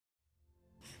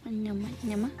Nyama,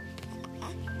 nyama.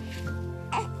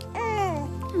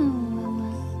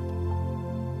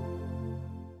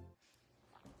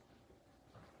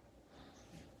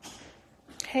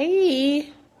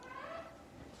 Hey,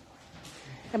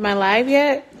 am I live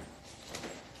yet?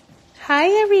 Hi,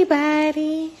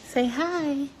 everybody. Say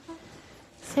hi.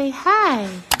 Say hi.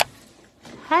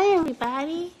 Hi,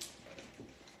 everybody.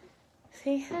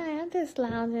 Say hi. I'm just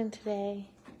lounging today.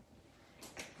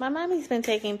 My mommy's been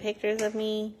taking pictures of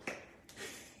me.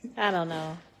 I don't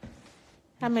know.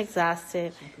 I'm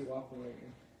exhausted.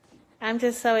 I'm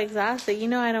just so exhausted. You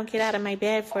know I don't get out of my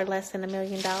bed for less than $1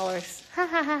 million. Ha ha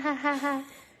ha ha ha ha.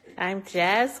 I'm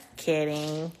just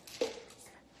kidding.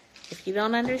 If you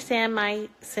don't understand my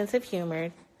sense of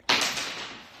humor,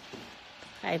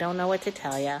 I don't know what to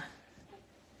tell ya.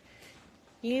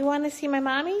 You want to see my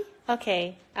mommy?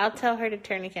 Okay, I'll tell her to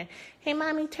turn the camera. Hey,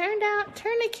 mommy, turn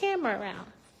the camera around.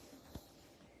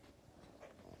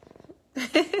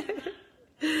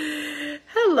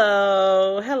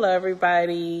 Hello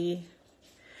everybody.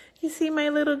 You see my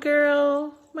little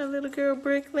girl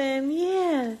Brooklyn?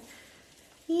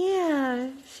 Yeah,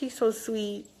 she's so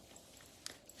sweet.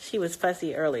 She was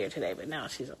fussy earlier today, but now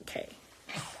she's okay.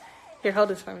 Here, hold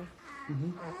this for me.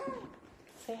 Mm-hmm.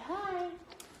 Say hi.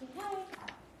 Say hi.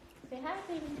 Say hi,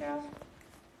 baby girl.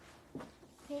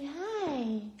 Say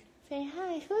hi. Say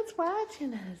hi. Who's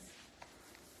watching us?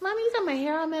 Mommy, you got my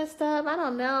hair all messed up. I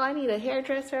don't know. I need a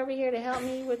hairdresser over here to help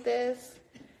me with this.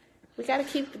 We got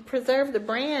to preserve the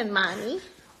brand, Mommy.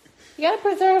 You got to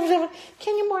preserve the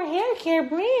Kenya Moore Hair Care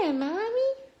brand,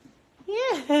 Mommy.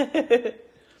 Yeah.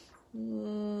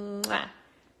 Mwah.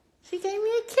 She gave me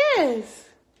a kiss.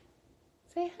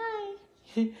 Say hi.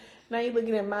 Now you're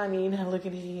looking at Mommy. You're not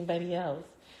looking at anybody else.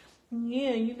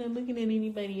 Yeah, you're not looking at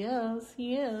anybody else.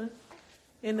 Yeah.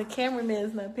 And the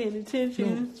cameraman's not paying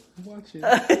attention. No, watch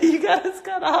it. You got us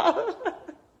cut off.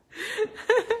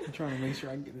 I'm trying to make sure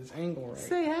I get this angle right.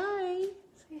 Say hi.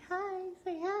 Say hi.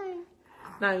 Say hi.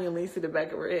 Now you only see the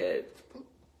back of her head.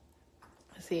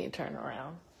 See it turn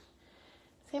around.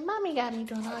 Say, Mommy got me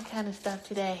doing all kind of stuff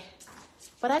today.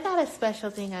 But I got a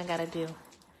special thing I got to do.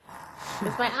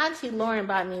 Because my auntie Lauren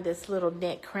bought me this little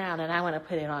knit crown, and I want to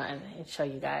put it on and show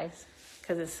you guys.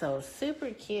 Because it's so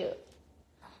super cute.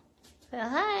 Say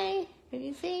hi. Can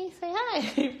you see? Say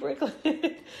hi,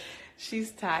 Brooklyn.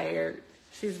 She's tired.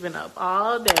 She's been up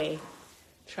all day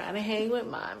trying to hang with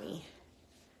Mommy.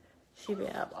 She's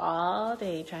been up all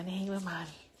day trying to hang with Mommy.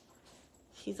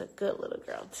 She's a good little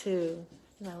girl, too.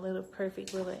 My little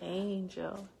perfect little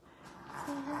angel.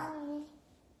 Say hi.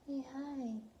 Say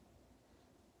hi.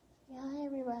 Say hi,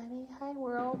 everybody. Hi,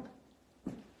 world.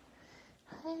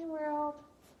 Hi, world.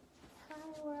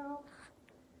 Hi, world.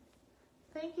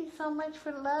 Thank you so much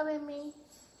for loving me.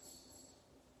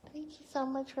 Thank you so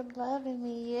much for loving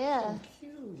me. Yeah. Thank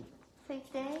you. Say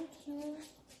thank you.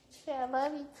 Say I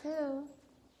love you too.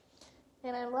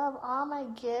 And I love all my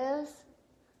gifts.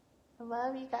 I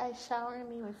love you guys showering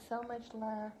me with so much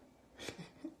love.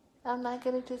 I'm not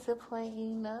going to disappoint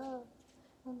you. No,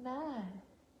 I'm not.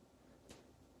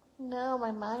 No,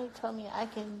 my mommy told me I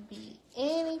can be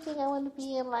anything I want to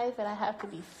be in life, and I have to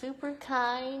be super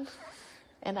kind.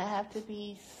 And I have to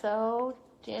be so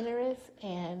generous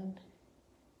and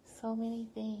so many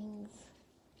things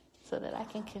so that I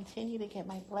can continue to get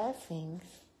my blessings.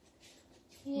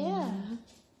 Yeah. Mm-hmm.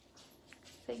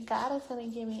 Say God is going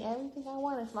to give me everything I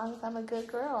want as long as I'm a good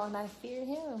girl and I fear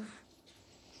Him.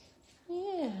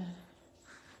 Yeah.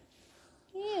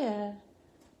 Yeah.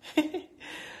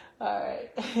 All right.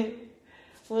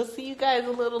 We'll see you guys a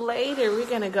little later. We're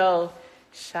going to go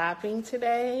shopping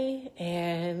today,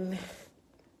 and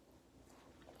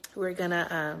we're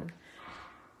gonna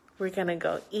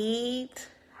go eat.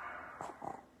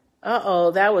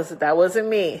 That wasn't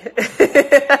me.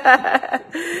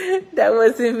 That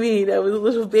wasn't me. That was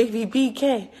little baby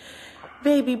BK,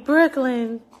 baby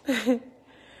Brooklyn.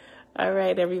 All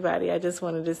right, everybody. I just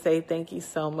wanted to say thank you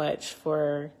so much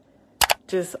for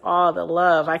just all the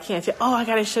love. I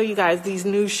gotta show you guys these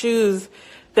new shoes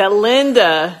that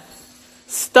Linda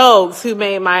Stokes, who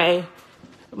made my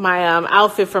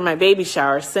outfit for my baby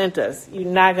shower, sent us. You're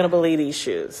not going to believe these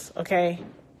shoes, okay?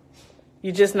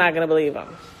 You're just not going to believe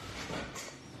them.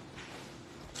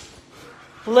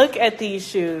 Look at these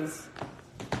shoes,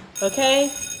 okay?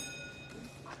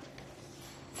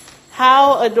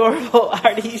 How adorable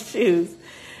are these shoes?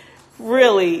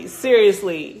 Really,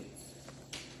 seriously.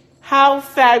 How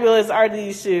fabulous are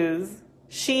these shoes?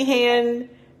 She hand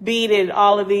beaded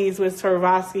all of these with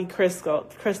Swarovski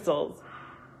crystals.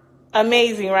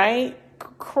 Amazing, right?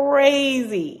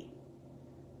 Crazy.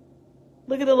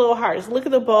 Look at the little hearts. Look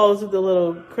at the bows with the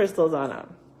little crystals on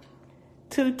them.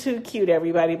 Too Cute,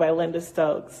 everybody, by Linda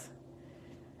Stokes.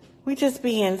 We just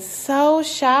being so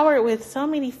showered with so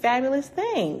many fabulous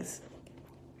things.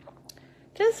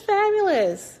 Just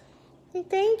fabulous. Hey,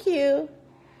 thank you.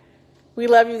 We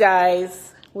love you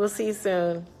guys. We'll see you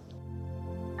soon.